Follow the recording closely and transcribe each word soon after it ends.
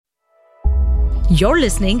You're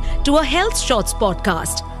listening to a Health Shots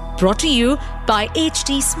podcast brought to you by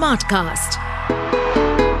HT Smartcast.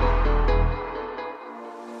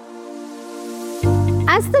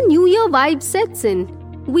 As the New Year vibe sets in,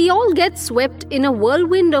 we all get swept in a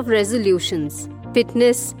whirlwind of resolutions,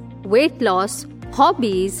 fitness, weight loss,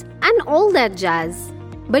 hobbies, and all that jazz.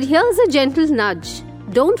 But here's a gentle nudge.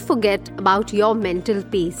 Don't forget about your mental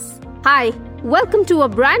peace. Hi, welcome to a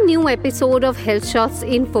brand new episode of Health Shots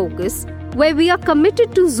InFocus, where we are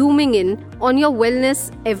committed to zooming in on your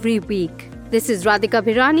wellness every week. This is Radhika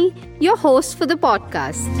Birani, your host for the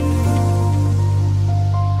podcast.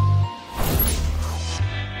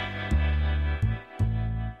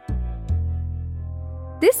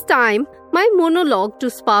 This time, my monologue to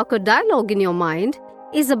spark a dialogue in your mind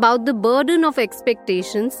is about the burden of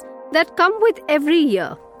expectations that come with every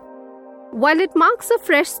year. While it marks a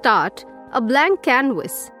fresh start, a blank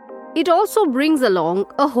canvas, it also brings along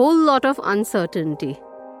a whole lot of uncertainty.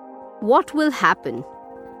 What will happen?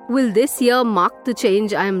 Will this year mark the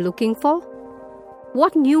change I am looking for?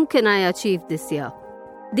 What new can I achieve this year?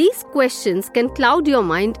 These questions can cloud your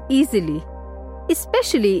mind easily,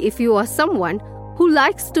 especially if you are someone who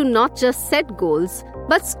likes to not just set goals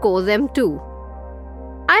but score them too.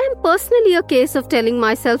 I am personally a case of telling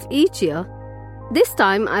myself each year, this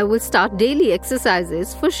time I will start daily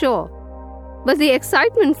exercises for sure. But the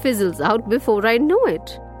excitement fizzles out before I know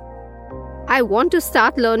it. I want to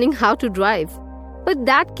start learning how to drive, but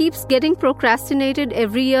that keeps getting procrastinated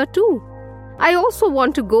every year too. I also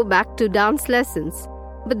want to go back to dance lessons,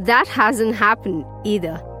 but that hasn't happened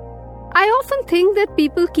either. I often think that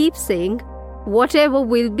people keep saying, whatever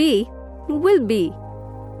will be, will be.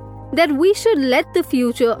 That we should let the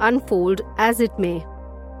future unfold as it may.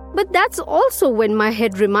 But that's also when my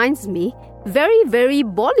head reminds me, very, very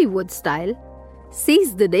Bollywood style,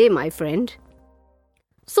 seize the day, my friend.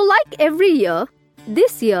 So like every year,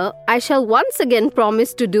 this year I shall once again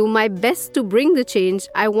promise to do my best to bring the change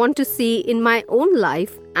I want to see in my own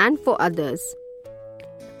life and for others.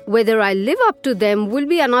 Whether I live up to them will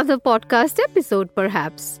be another podcast episode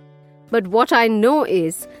perhaps. But what I know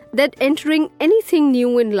is that entering anything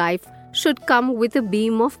new in life should come with a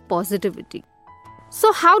beam of positivity.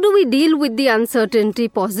 So how do we deal with the uncertainty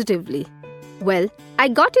positively? Well, I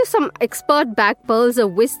got you some expert-backed pearls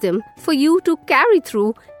of wisdom for you to carry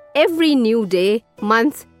through every new day,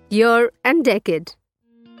 month, year, and decade.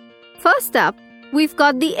 First up, we've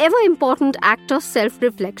got the ever-important act of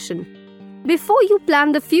self-reflection. Before you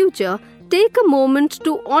plan the future, take a moment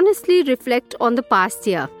to honestly reflect on the past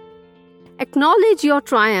year. Acknowledge your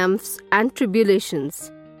triumphs and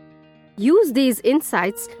tribulations. Use these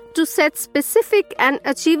insights to set specific and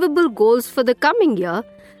achievable goals for the coming year,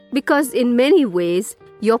 because in many ways,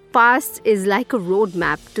 your past is like a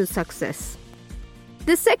roadmap to success.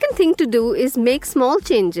 The second thing to do is make small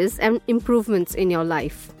changes and improvements in your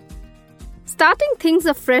life. Starting things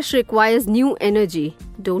afresh requires new energy,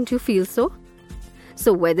 don't you feel so?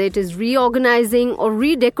 So whether it is reorganizing or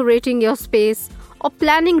redecorating your space, or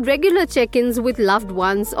planning regular check-ins with loved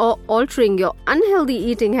ones, or altering your unhealthy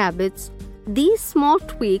eating habits, these small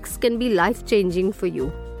tweaks can be life-changing for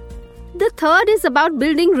you. The third is about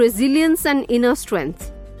building resilience and inner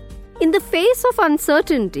strength. In the face of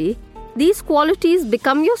uncertainty, these qualities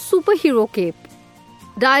become your superhero cape.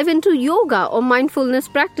 Dive into yoga or mindfulness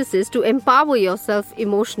practices to empower yourself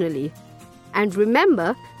emotionally. And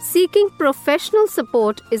remember, seeking professional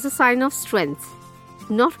support is a sign of strength,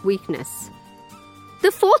 not weakness.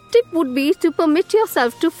 The fourth tip would be to permit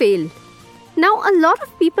yourself to fail. Now, a lot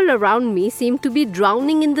of people around me seem to be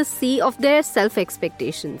drowning in the sea of their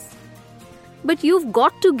self-expectations. But you've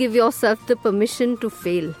got to give yourself the permission to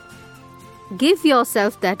fail. Give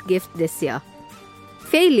yourself that gift this year.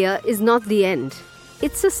 Failure is not the end.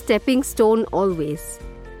 It's a stepping stone always.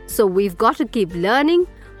 So we've got to keep learning,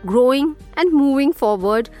 growing, and moving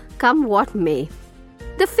forward, come what may.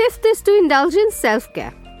 The fifth is to indulge in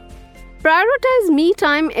self-care. Prioritize me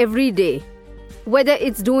time every day. Whether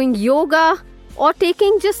it's doing yoga or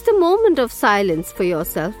taking just a moment of silence for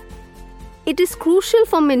yourself, it is crucial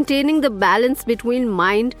for maintaining the balance between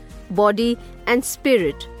mind, body, and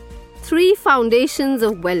spirit. 3 foundations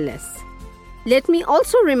of wellness. Let me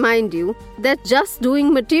also remind you that just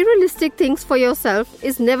doing materialistic things for yourself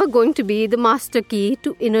is never going to be the master key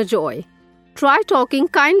to inner joy. Try talking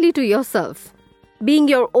kindly to yourself. Being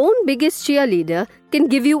your own biggest cheerleader can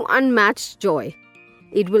give you unmatched joy.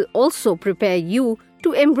 It will also prepare you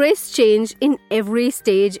to embrace change in every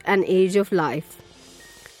stage and age of life.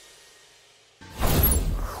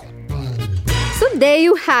 So there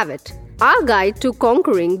you have it, our guide to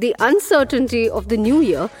conquering the uncertainty of the new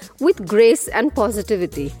year with grace and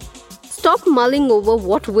positivity. stop mulling over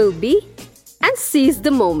what will be and seize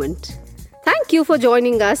the moment. Thank you for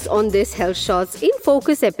joining us on this Health Shots in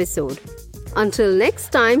Focus episode. Until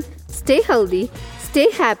next time, stay healthy,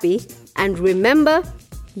 stay happy, and remember,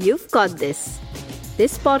 you've got this.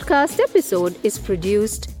 This podcast episode is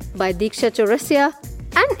produced by Diksha Chaurasia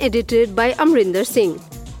and edited by Amrinder Singh.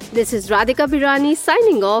 This is Radhika Birani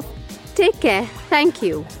signing off. Take care. Thank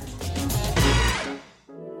you.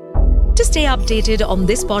 To stay updated on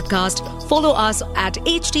this podcast, follow us at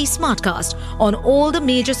HT Smartcast on all the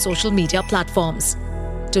major social media platforms.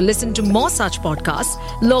 To listen to more such podcasts,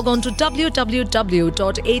 log on to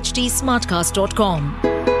www.htsmartcast.com.